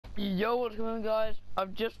Yo, what's going on, guys?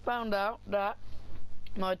 I've just found out that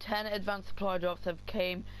my 10 advanced supply drops have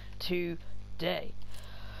came today.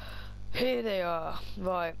 Here they are.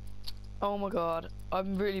 Right. Oh my god,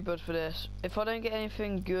 I'm really buzzed for this. If I don't get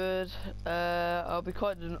anything good, I'll be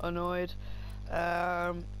quite annoyed.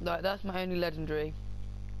 Like, that's my only legendary.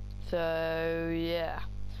 So yeah.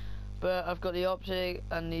 But I've got the optic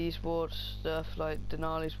and the esports stuff, like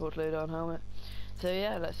Denali sports lowdown helmet. So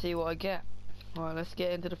yeah, let's see what I get. Alright, let's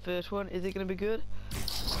get into the first one. Is it going to be good?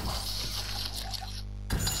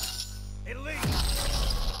 Elite!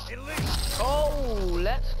 Oh,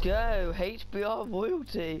 let's go. HBR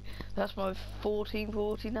royalty. That's my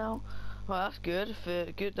 1440 now. Right, that's good.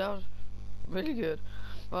 Good. That was really good.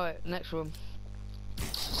 Right, next one.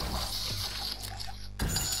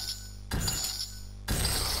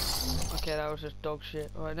 Okay, that was just dog shit.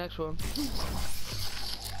 Alright, next one.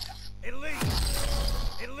 Elite!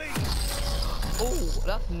 Oh,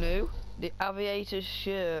 that's new. The aviator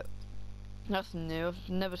shirt. That's new. I've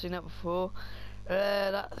never seen that before.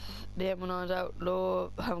 That's the M19's Outlaw.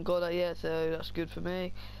 I haven't got that yet, so that's good for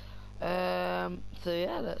me. So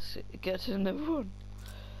yeah, let's get to another one.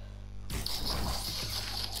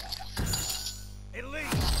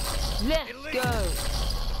 Elite! Let's go!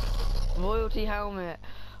 Royalty helmet.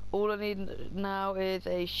 All I need now is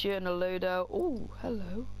a shirt and a loadout. Oh,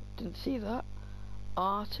 hello. Didn't see that.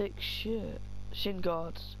 Arctic shirt. Shin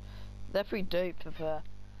guards. They're pretty dope to fair.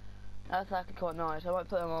 That's actually quite nice. I might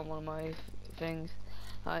put them on one of my things.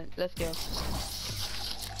 Alright, let's go.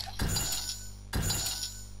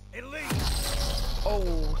 Elite!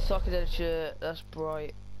 Oh, psychedelic shirt. That's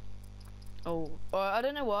bright. Oh, I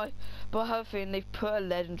don't know why, but I have a feeling they've put a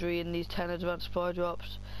legendary in these 10 advanced supply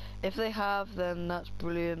drops. If they have, then that's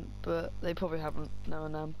brilliant, but they probably haven't,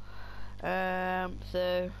 knowing them.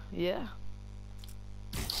 So, yeah.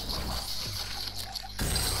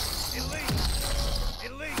 Elite!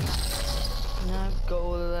 No, got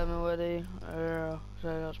all of them already. So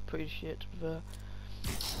that's pretty shit to be fair.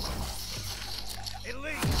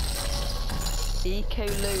 Elite! Eco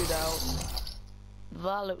loadout.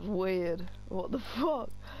 That looks weird. What the fuck?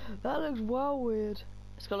 That looks well weird.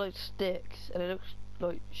 It's got like sticks and it looks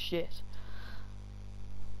like shit.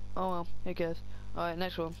 Oh well, who cares? Alright,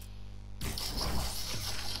 next one.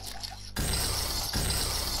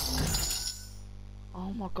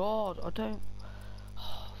 Oh my god, I don't.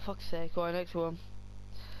 Oh, fuck's sake. Alright, next one.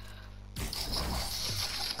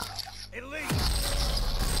 Elite!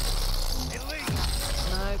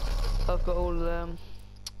 Nope, I've got all of them.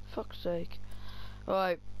 Fuck's sake.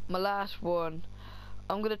 Right, my last one.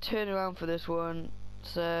 I'm gonna turn around for this one,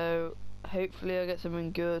 so hopefully I get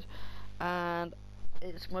something good. And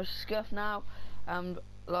it's my scuff now. And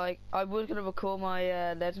like, I was gonna record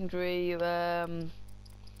my legendary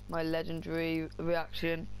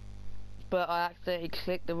reaction, but I accidentally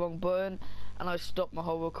clicked the wrong button and I stopped my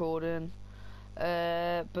whole recording.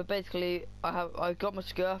 But basically, I got my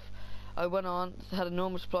scuff. I went on, had a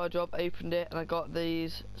normal supply drop, opened it, and I got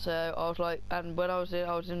these. So I was like, and when I was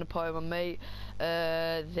in the party with my mate,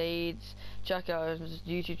 Zades. Check out his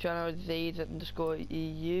YouTube channel,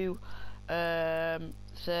 Zades_EU.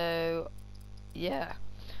 So yeah.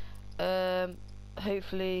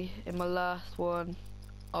 Hopefully in my last one,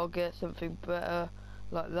 I'll get something better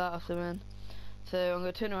like that or something. So I'm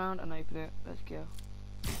gonna turn around and open it. Let's go.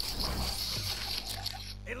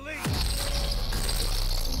 Elite!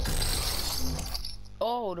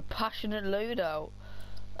 Oh, the passionate loadout.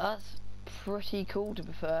 That's pretty cool to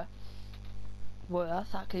be fair. Well,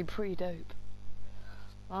 that's actually pretty dope.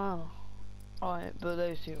 Oh. Alright, but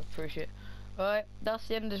those two are pretty shit. Alright, that's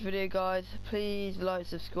the end of this video, guys. Please like,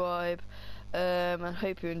 subscribe, and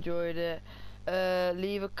hope you enjoyed it.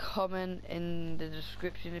 Leave a comment in the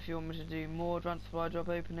description if you want me to do more advanced supply drop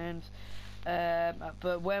openings.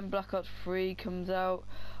 But when Black Ops 3 comes out,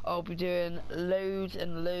 I'll be doing loads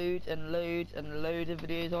and loads and loads and loads of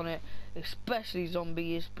videos on it, especially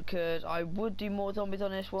zombies, because I would do more zombies on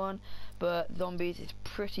this one, but zombies is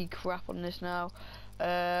pretty crap on this now.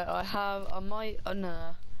 I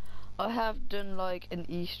have done like an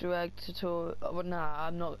Easter egg tutorial. Well,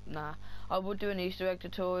 I would do an Easter egg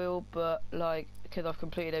tutorial, but like, because I've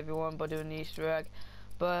completed everyone by doing the Easter egg,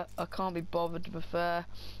 but I can't be bothered to be fair.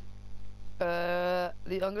 I'm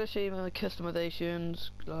gonna show you my customizations,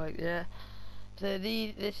 like, yeah. So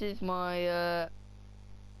this is my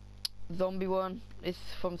zombie one. It's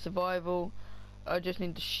from survival. I just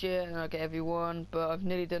need the shit and I'll get everyone, but I've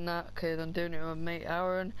nearly done that because I'm doing it with my mate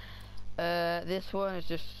Aaron. This one is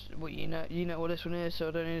just, well, you know what this one is, so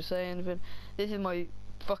I don't need to say anything. This is my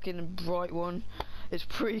fucking bright one. It's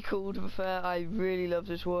pretty cool to be fair. I really love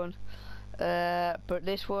this one. But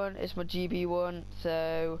this one is my GB one,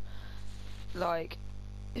 so like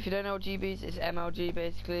if you don't know what GB is, it's MLG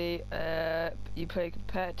basically. You play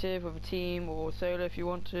competitive with a team or solo if you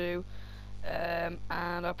want to. And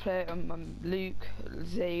I play it on my Luke,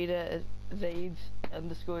 Zades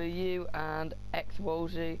underscore U and X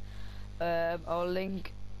Wolsey. I'll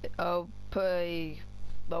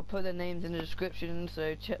put their names in the description,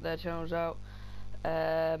 so check their channels out.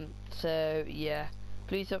 So yeah,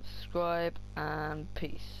 please subscribe and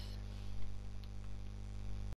peace.